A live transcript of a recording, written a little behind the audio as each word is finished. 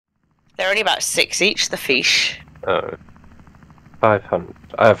They're only about 6 each, the fish. Oh. 500.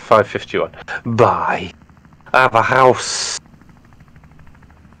 I have 551. Buy. I have a house.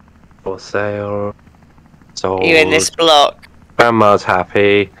 For sale. Sold. Are you in this block? Grandma's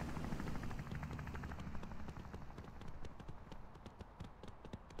happy.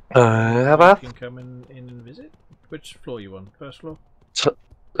 How about? You can come in and visit. Which floor you on? First floor?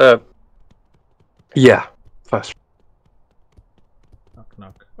 Yeah. First. Knock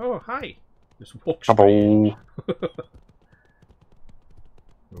knock. Oh hi. Just walk straight in.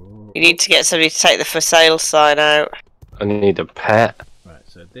 Oh. You need to get somebody to take the for sale sign out. I need a pet. Right,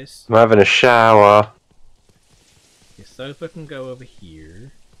 so this I'm having a shower. your sofa can go over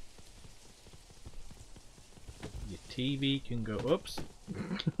here. Your TV can go. Oops.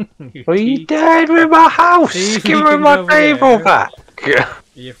 What are you doing with my house? TV Give me can my go table there. back.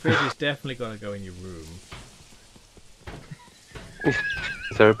 Your fridge is definitely gonna go in your room. Is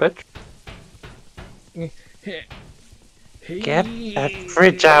there a bedroom? Get that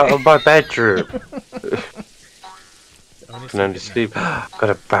fridge out of my bedroom. I can only sleep.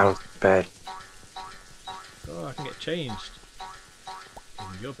 Got a bounce bed. Oh, I can get changed. In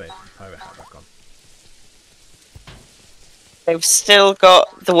your bed, and pirate hat back on. They've still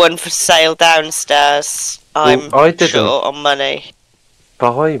got the one for sale downstairs. I'm I didn't short on money.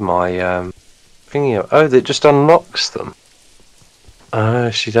 buy my thingy. Oh, that just unlocks them.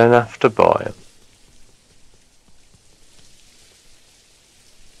 Oh, so you don't have to buy them.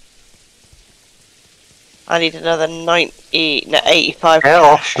 I need another 85 Get cash.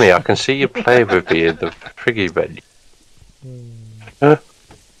 off me! I can see you play with me in the priggy menu. Huh?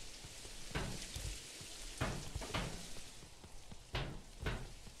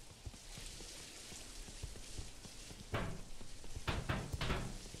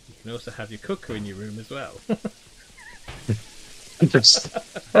 You can also have your cooker in your room as well. I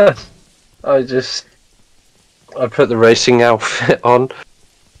put the racing outfit on,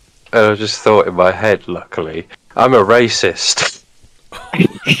 and I just thought in my head, luckily, I'm a racist.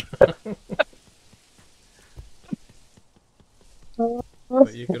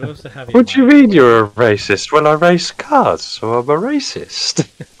 But you could also have your What do you mean you're a racist? Well, I race cars, so I'm a racist.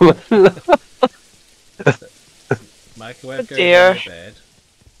 microwave goes dear. on your bed.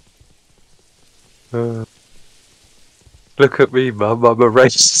 Look at me, Mum, I'm a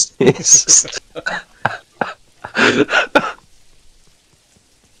racist.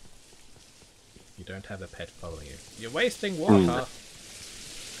 You don't have a pet following you. You're wasting water.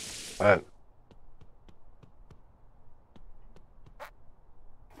 Racist.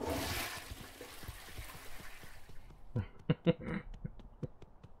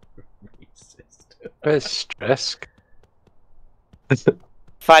 Where's stress?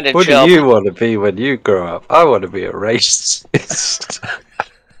 Find a What job. do you want to be when you grow up? I want to be a racist.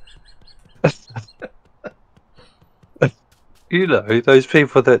 You know, those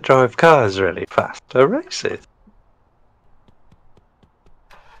people that drive cars really fast are racist.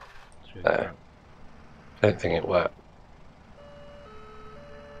 It's really No. crap. Don't think it worked.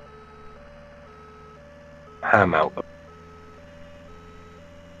 Ham out.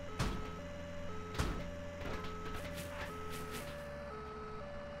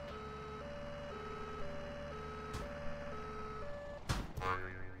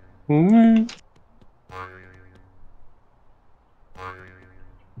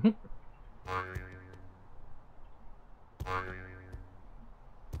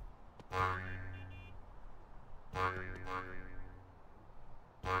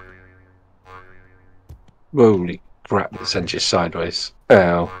 Holy crap, it sent you sideways.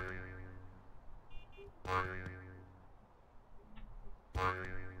 Ow.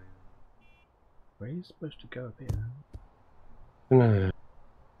 Where are you supposed to go up here? No.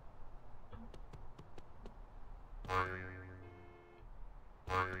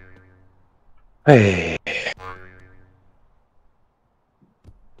 Hey.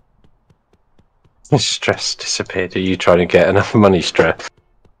 The stress disappeared. Are you trying to get enough money, stress?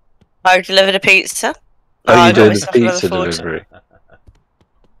 I delivered a pizza. Are I you got doing myself the another pizza 40. delivery?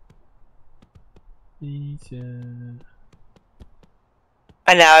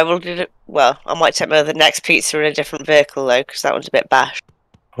 I know, I will do it. Well, I might take the next pizza in a different vehicle though, because that one's a bit bashed.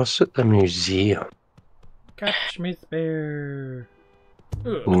 What's at the museum? Catch me spare.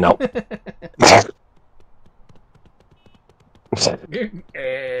 No.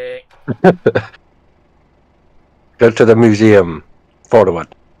 Go to the museum.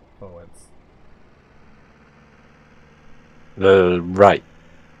 Forward. Forwards. The right.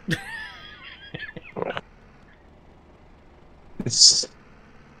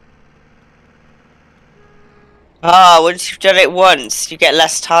 Ah, once you've done it once, you get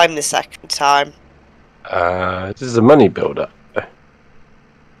less time the second time. This is a money builder.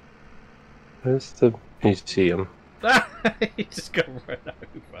 Where's the museum? He just got run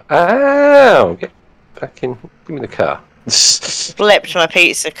over. Ow! Get back in. Give me the car. Flipped my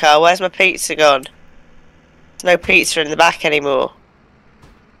pizza car. Where's my pizza gone? There's no pizza in the back anymore.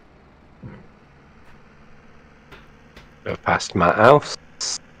 Go past Matt House.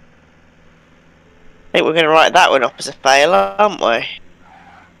 I think we're going to write that one up as a fail, aren't we?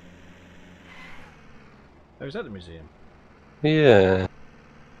 Oh, is that the museum? Yeah.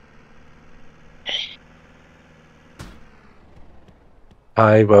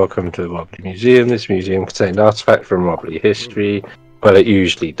 Hi, welcome to the Wobbly Museum. This museum contains artifacts from Wobbly history. Well, it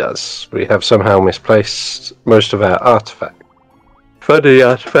usually does. We have somehow misplaced most of our artifacts. Find the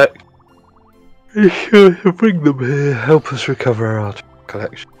artifact. Be sure to bring them here. Help us recover our artifact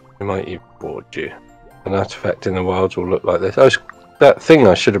collection. We might even reward you. An artifact in the wilds will look like this. Oh, that thing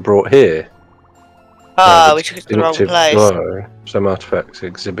I should have brought here. Ah, we took it to the wrong place. Glow. Some artifacts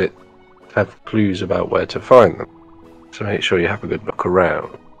have clues about where to find them. So make sure you have a good look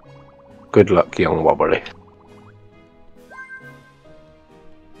around. Good luck, young Wobbly.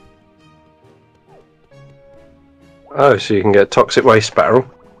 Oh, so you can get a toxic waste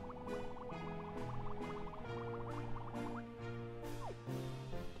barrel.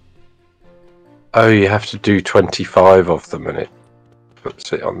 Oh, you have to do 25 of them and it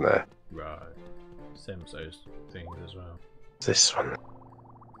puts it on there. Right. Same as those things as well. This one.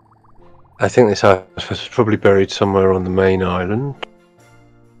 I think this artifact is probably buried somewhere on the main island.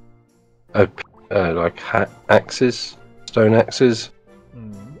 Like axes, stone axes.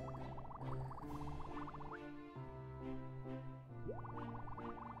 Mm.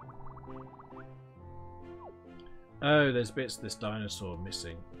 Oh, there's bits of this dinosaur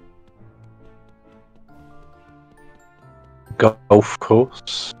missing. Golf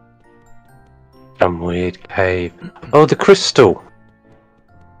course. Some weird cave. Oh, the crystal!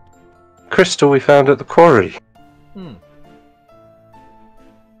 Crystal we found at the quarry. Hmm.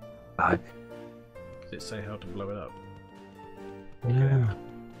 I... Does it say how to blow it up? Yeah.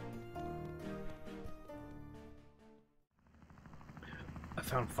 I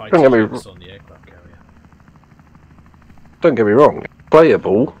found Don't fighting get me units on the aircraft carrier. Don't get me wrong, it's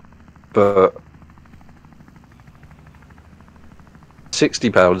playable, but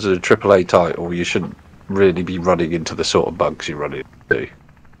 £60 is a AAA title. You shouldn't really be running into the sort of bugs you run into.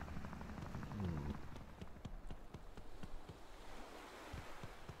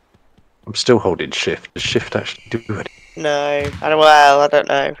 I'm still holding shift. Does shift actually do anything? No. I don't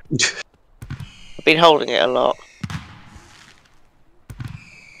know. I've been holding it a lot.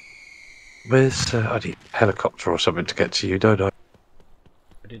 Where's I need a helicopter or something to get to you, don't I?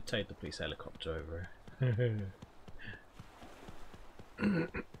 I did take the police helicopter over.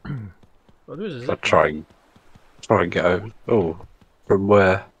 Well, there is a I'll zip try line. and get over. Oh, from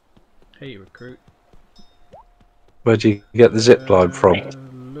where? Hey, recruit. Where do you get the zip line from?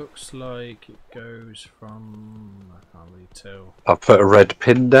 Looks like it goes from. I can't really tell. I'll put a red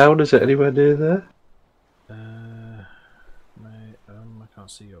pin down. Is it anywhere near there? I can't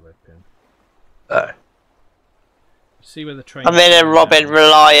see your red pin. Oh. See where the train. I'm in a Robin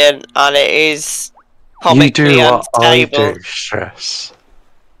Reliant and it is comically You do what unstable. I do, Stress.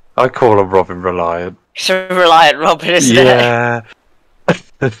 I call him Robin Reliant. It's a Reliant Robin, isn't it? Yeah.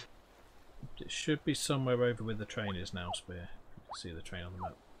 It should be somewhere over where the train is now, Spear. You can see the train on the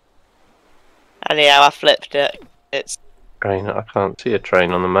map. Anyhow, I flipped it. It's Train. I can't see a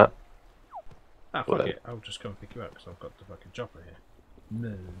train on the map. Ah, fuck it. I'll just go and pick you up because I've got the fucking chopper here.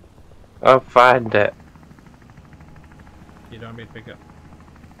 No. I'll find it. You don't want me to pick up?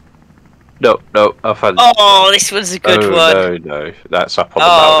 No, I'll find it. oh, this one's a good one. No, that's up on the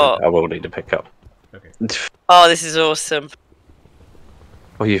mountain. I will need to pick up. Okay. Oh, this is awesome.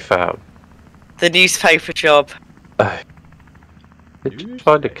 What you found? The newspaper job. Did you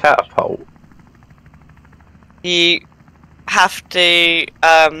find a catapult? You have to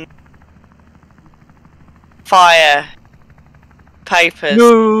fire papers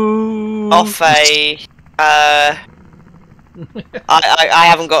off a I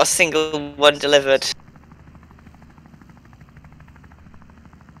haven't got a single one delivered.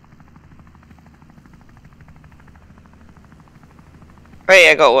 Oh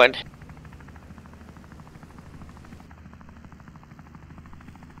yeah, I got one.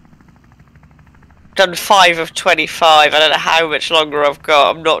 Done 5 of 25. I don't know how much longer I've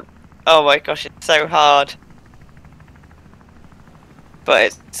got. I'm not. Oh my gosh, it's so hard. But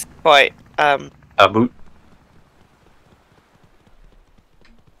it's quite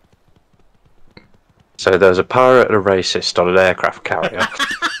So there's a pirate and a racist on an aircraft carrier.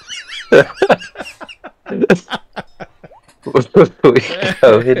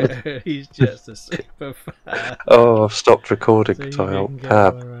 He's just a super fan. Oh, I've stopped recording So you because I can helped get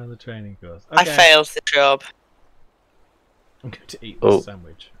Pab. one around the training course. I failed the job. I'm going to eat this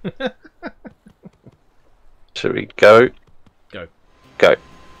sandwich. Should we go? Go. Go.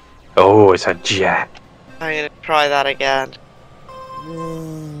 Oh, it's a jet. I'm gonna try that again.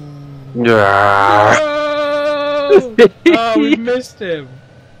 Yeah. Oh, we missed him.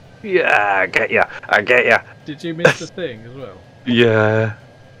 Yeah, I get ya. I get ya. Did you miss the thing as well? Yeah.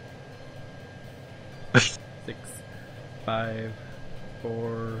 6, 5,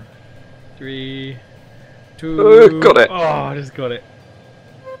 4, 3, 2. Got it. Oh, I just got it.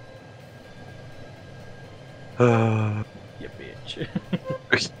 You bitch.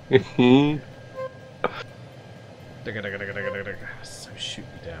 So shoot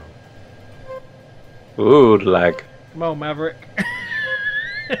me down. Ooh, lag. Come on, Maverick.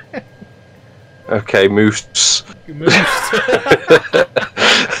 Okay, moose. Moose.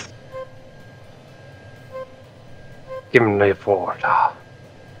 Give me the water. Oh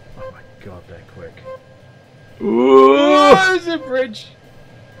my god, they're quick. Ooh, Oh, there's a bridge.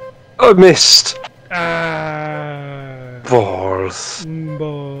 I missed. Ah. Balls.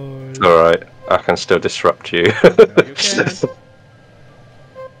 Boy. Alright, I can still disrupt you. No, you can't.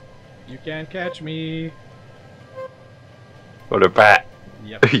 You can't catch me. What a bet.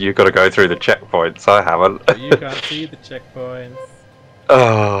 Yep. You gotta go through the checkpoints, I haven't. But you can't see the checkpoints.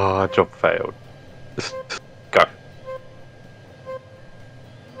 Oh, job failed. Go.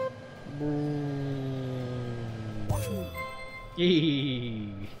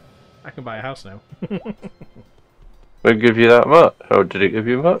 Yee. I can buy a house now. Will it give you that much? Or did it give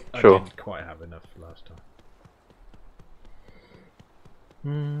you much? I Sure. didn't quite have enough last time.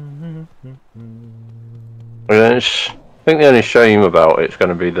 I think the only shame about it's going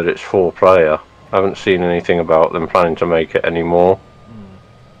to be that it's 4-player. I haven't seen anything about them planning to make it anymore.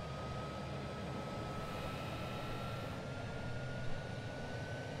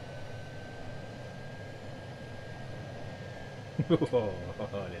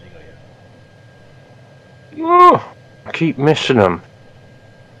 Oh, I keep missing them.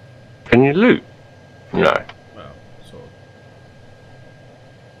 Can you loot? No. Well, sort of.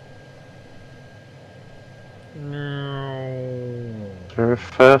 Is there a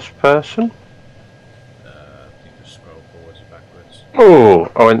first person? I think just scroll forwards and backwards.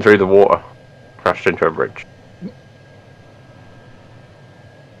 Oh, I went through the water. Crashed into a bridge.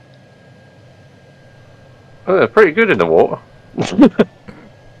 Oh, they're pretty good in the water. You've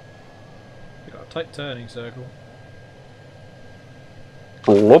got a tight turning circle.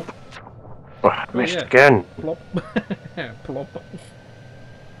 Plop. Oh, I missed again. Plop. Plop.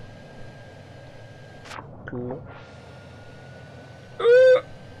 Plop.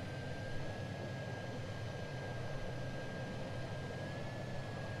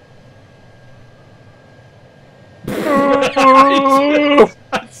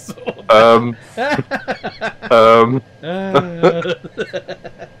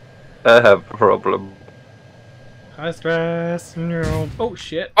 I have a problem. High stress. No. Oh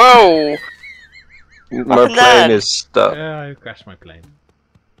shit. Oh! My plane is stuck. Yeah, I crashed my plane.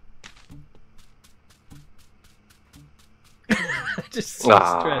 Just so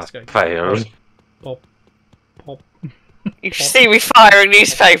stressed. Going, failed. Pop. Pop. You should see me firing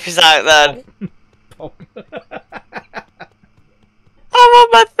newspapers out then. Pop. I'm on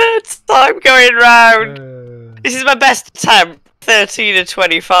my third time going round. This is my best attempt, 13 and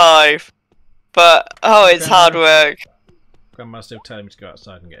 25. But, oh, it's hard work. Grandma's still telling me to go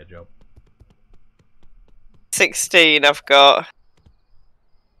outside and get a job. 16 I've got.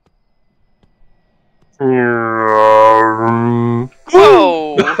 Whoa!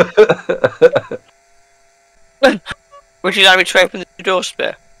 Would you like me to open the door,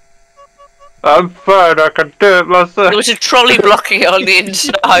 Spear? I'm fine, I can do it myself. There was a trolley blocking it on the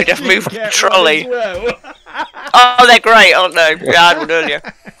inside. I've moved the trolley. Well. Oh, they're great, aren't they? Yeah, I had one earlier.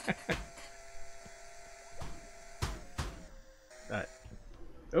 Right.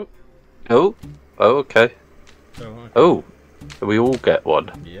 Oh. Oh. Oh, okay. Oh, okay. Oh. We all get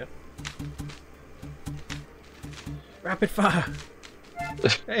one. Yep. Rapid fire.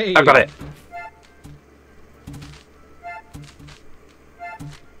 Hey. I got it.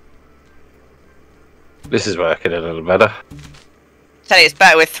 This is working a little better. Tell you, it's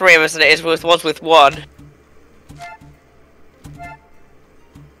better with 3 of us than it is with was with 1.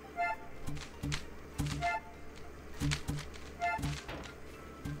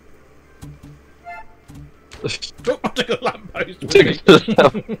 Oh, I took a lamppost.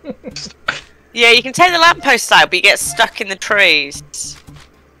 Yeah, you can take the lampposts out, but you get stuck in the trees.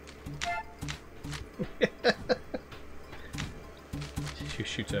 You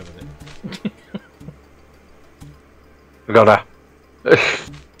shoot over it. We got her.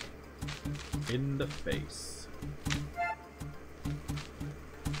 In the face.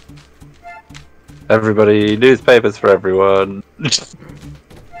 Everybody, newspapers for everyone.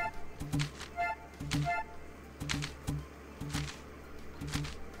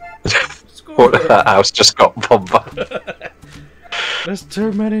 What if that house just got bombarded? There's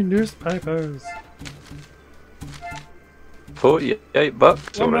too many newspapers.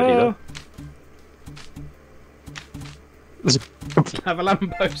 $48 already though. Have a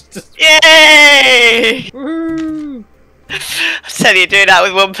lamppost. Yay! Woo! I tell you, doing that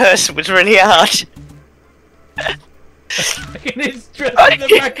with one person was really hard. Fucking it's dressed in the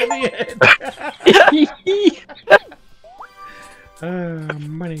back of the head.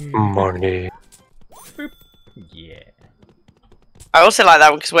 Money. Money. Boop. Yeah. I also like that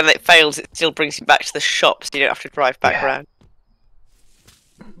one because when it fails, it still brings you back to the shop, so you don't have to drive back around.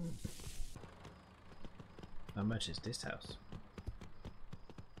 How much is this house?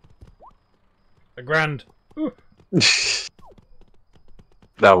 $1,000. Ooh.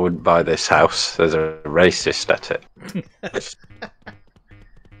 I wouldn't buy this house. There's a racist at it.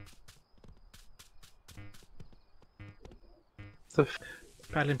 The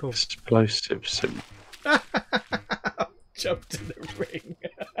Paddling pool. explosives. Jumped in the ring.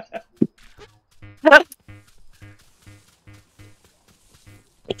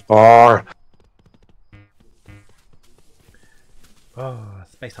 Or Oh,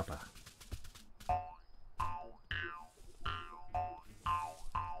 space hopper.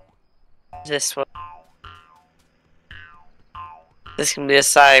 This one. This can be the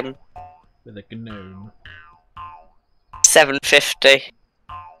same. With a gnome. 750.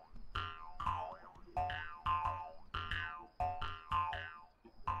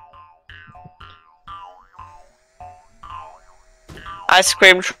 Ice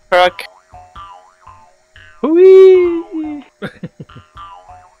cream truck. whee!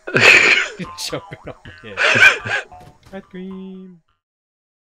 Jumping off the edge. Ice cream.